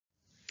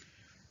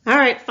All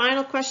right,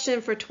 final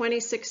question for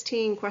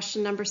 2016,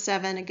 question number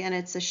 7. Again,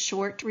 it's a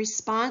short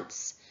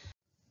response.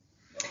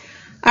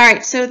 All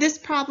right, so this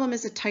problem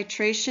is a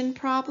titration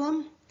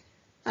problem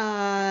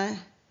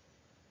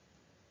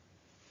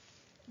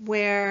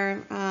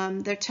where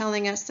they're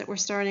telling us that we're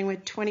starting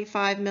with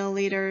 25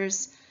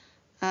 milliliters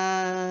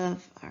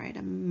of,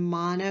 a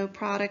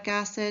monoprotic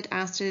acid,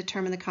 asked to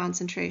determine the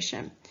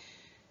concentration.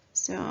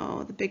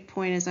 So the big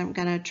point is I'm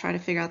going to try to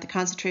figure out the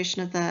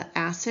concentration of the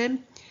acid.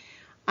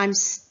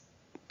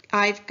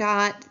 I've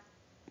got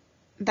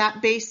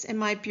that base in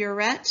my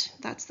burette,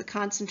 that's the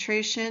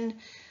concentration.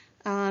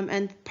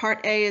 And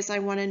part A is I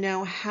want to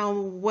know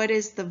what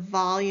is the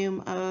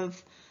volume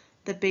of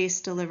the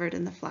base delivered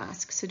in the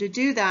flask. So to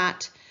do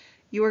that,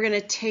 you are going to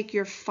take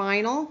your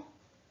final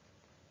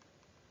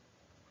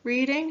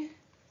reading,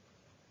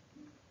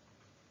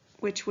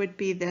 which would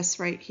be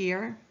this right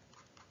here.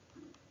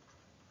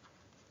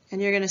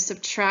 And you're going to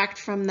subtract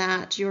from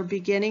that your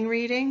beginning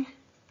reading.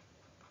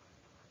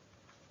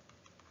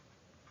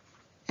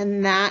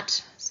 And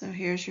that, so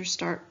here's your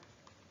start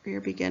for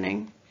your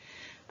beginning.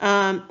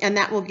 And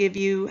that will give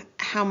you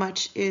how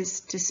much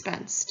is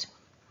dispensed.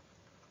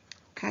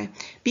 Okay.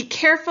 Be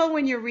careful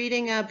when you're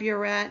reading a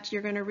burette,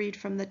 you're going to read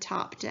from the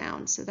top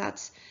down. So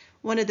that's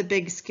one of the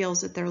big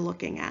skills that they're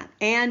looking at.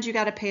 And you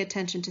got to pay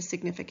attention to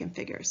significant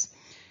figures.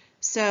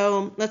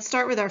 So let's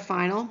start with our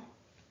final.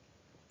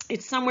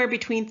 It's somewhere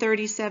between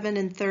 37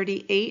 and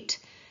 38.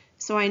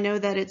 So I know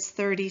that it's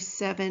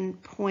 37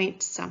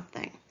 point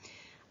something.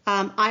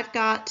 I've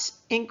got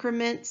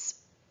increments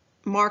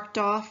marked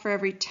off for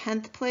every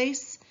 10th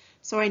place.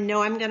 So I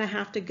know I'm going to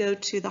have to go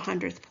to the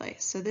 100th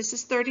place. So this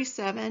is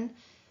 37,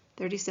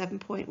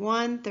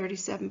 37.1,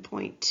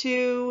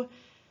 37.2,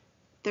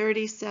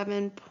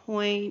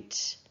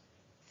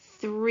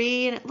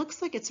 37.3, and it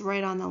looks like it's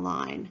right on the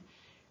line.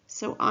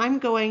 So I'm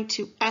going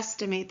to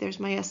estimate,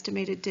 there's my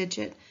estimated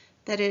digit,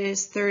 that it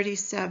is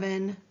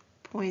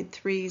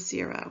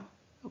 37.30,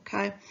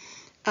 okay?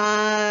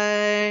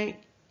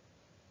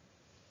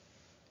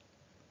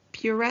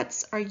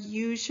 Burettes are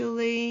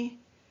usually,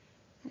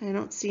 I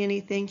don't see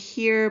anything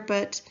here,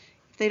 but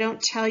if they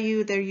don't tell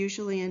you, they're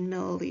usually in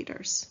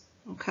milliliters,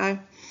 okay?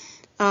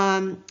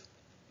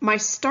 My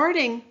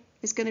starting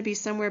is going to be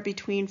somewhere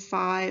between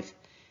 5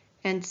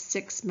 and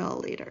 6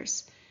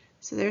 milliliters.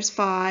 So there's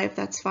 5,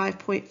 that's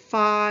 5.5,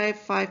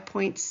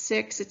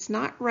 5.6. It's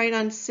not right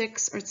on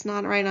 6 or it's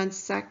not right on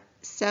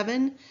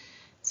 7.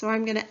 So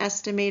I'm going to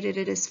estimate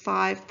it as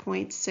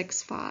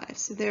 5.65.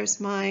 So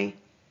there's my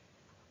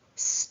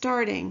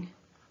starting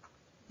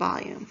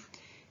volume.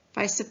 If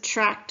I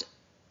subtract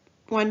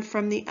one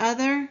from the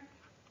other,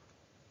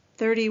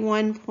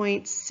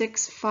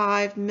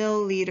 31.65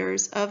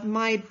 milliliters of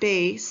my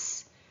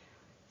base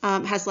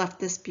has left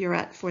this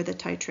burette for the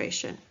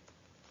titration.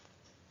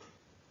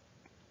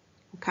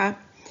 Okay.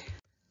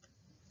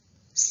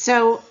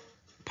 So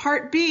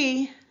part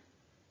B,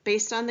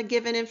 based on the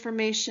given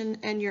information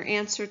and your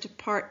answer to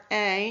part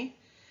A,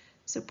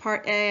 so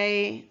part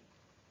A,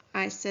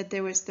 I said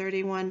there was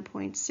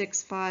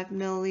 31.65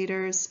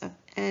 milliliters of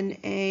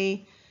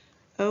NaOH,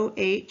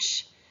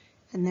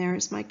 and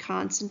there's my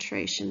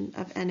concentration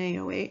of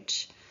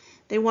NaOH.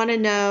 They want to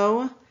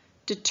know,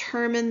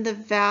 determine the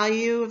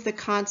value of the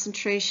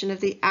concentration of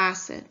the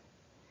acid.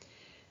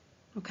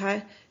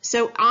 Okay,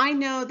 so I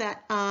know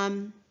that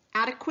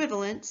at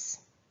equivalence,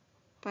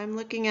 if I'm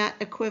looking at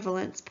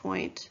equivalence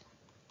point,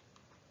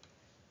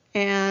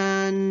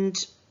 and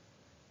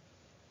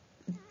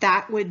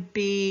that would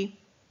be,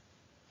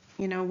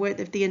 you know,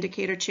 if the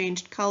indicator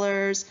changed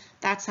colors,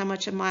 that's how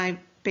much of my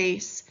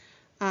base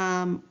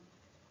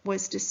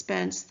was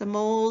dispensed. The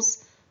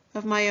moles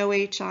of my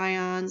OH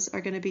ions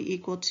are going to be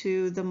equal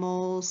to the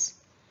moles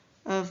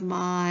of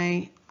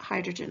my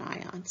hydrogen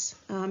ions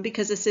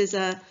because this is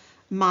a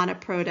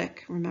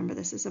monoprotic. Remember,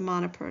 this is a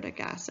monoprotic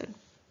acid.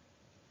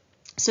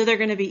 So they're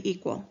going to be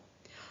equal.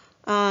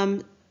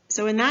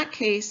 So in that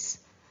case,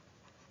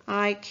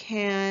 I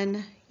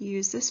can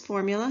use this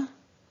formula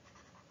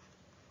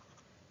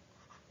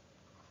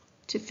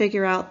to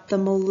figure out the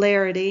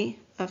molarity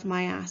of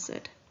my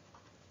acid.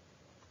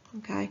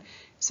 Okay,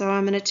 so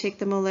I'm going to take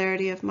the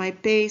molarity of my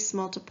base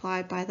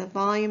multiplied by the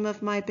volume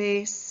of my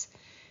base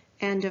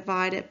and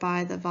divide it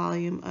by the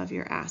volume of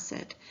your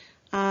acid.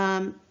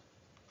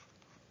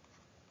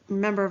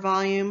 Remember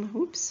volume,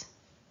 oops.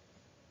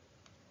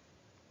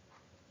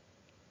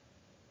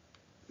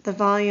 The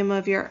volume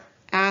of your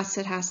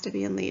acid has to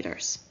be in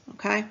liters,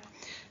 okay?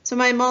 So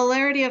my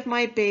molarity of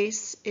my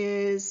base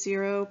is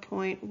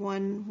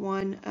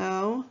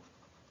 0.110.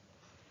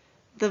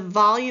 The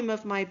volume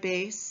of my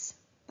base,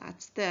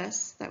 that's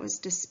this, that was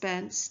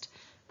dispensed,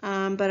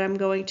 but I'm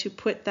going to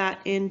put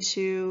that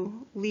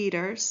into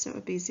liters, so it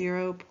would be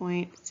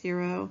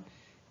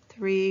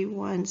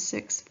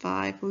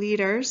 0.03165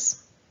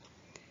 liters.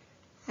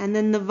 And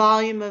then the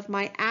volume of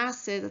my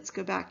acid, let's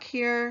go back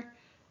here,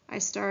 I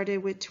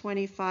started with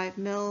 25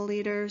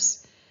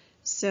 milliliters.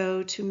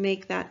 So to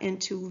make that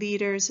into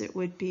liters, it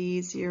would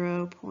be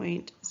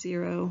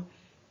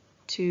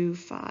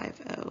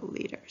 0.0250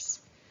 liters.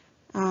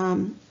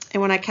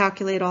 And when I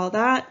calculate all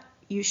that,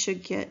 you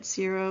should get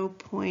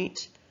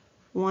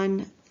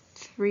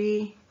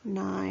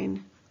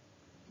 0.139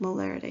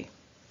 molarity.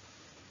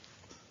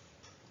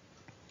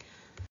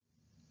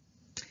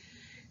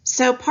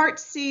 So part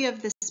C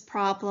of this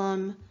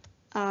problem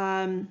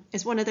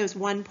is one of those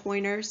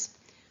one-pointers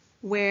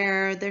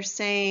where they're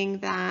saying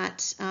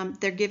that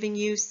they're giving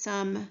you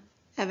some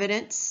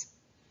evidence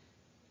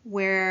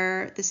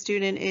where the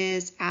student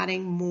is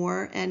adding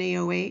more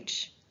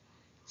NaOH.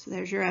 So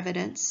there's your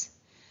evidence.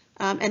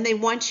 And they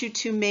want you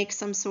to make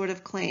some sort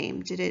of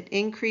claim. Did it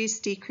increase,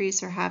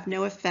 decrease, or have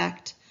no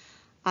effect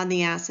on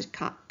the acid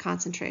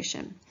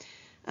concentration?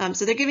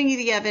 So they're giving you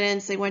the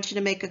evidence, they want you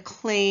to make a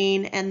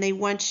claim, and they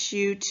want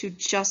you to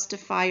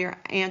justify your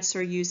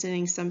answer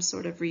using some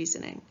sort of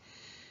reasoning.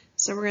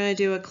 So we're going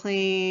to do a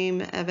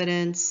claim,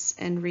 evidence,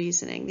 and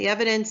reasoning. The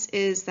evidence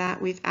is that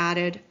we've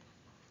added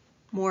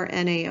more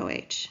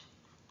NaOH.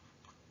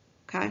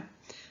 Okay.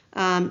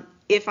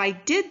 If I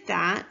did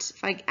that,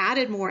 if I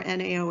added more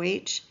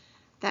NaOH,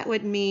 that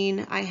would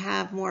mean I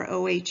have more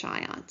OH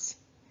ions.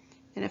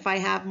 And if I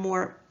have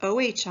more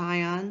OH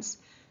ions,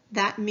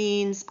 that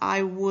means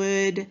I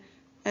would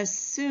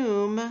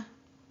assume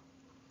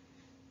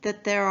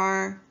that there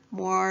are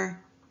more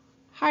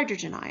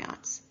hydrogen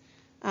ions.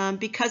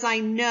 Because I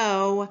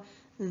know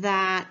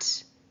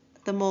that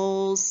the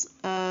moles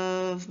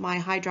of my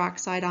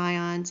hydroxide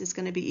ions is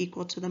going to be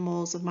equal to the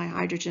moles of my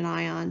hydrogen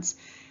ions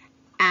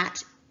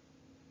at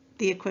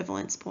the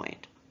equivalence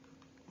point.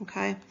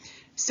 Okay,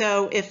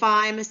 so if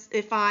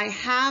I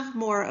have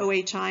more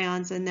OH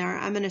ions in there,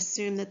 I'm going to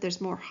assume that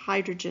there's more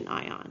hydrogen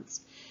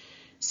ions.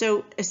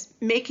 So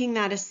making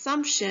that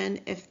assumption,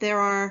 if there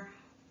are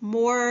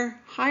more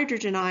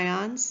hydrogen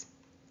ions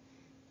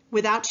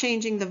without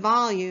changing the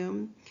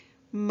volume,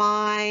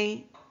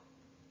 my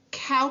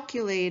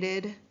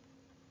calculated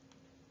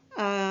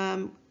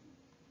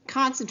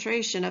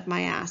concentration of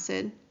my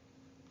acid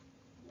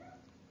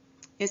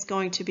is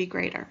going to be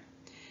greater.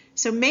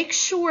 So make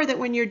sure that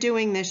when you're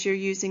doing this, you're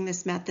using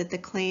this method, the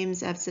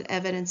claims,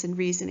 evidence, and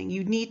reasoning.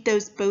 You need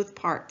those both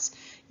parts.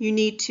 You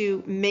need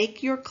to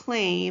make your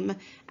claim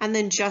and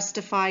then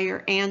justify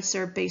your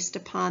answer based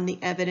upon the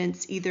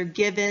evidence either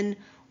given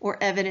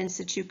or evidence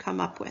that you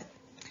come up with.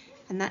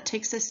 And that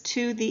takes us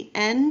to the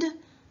end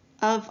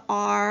of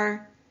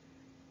our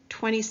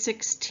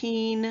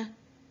 2016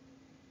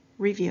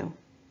 review.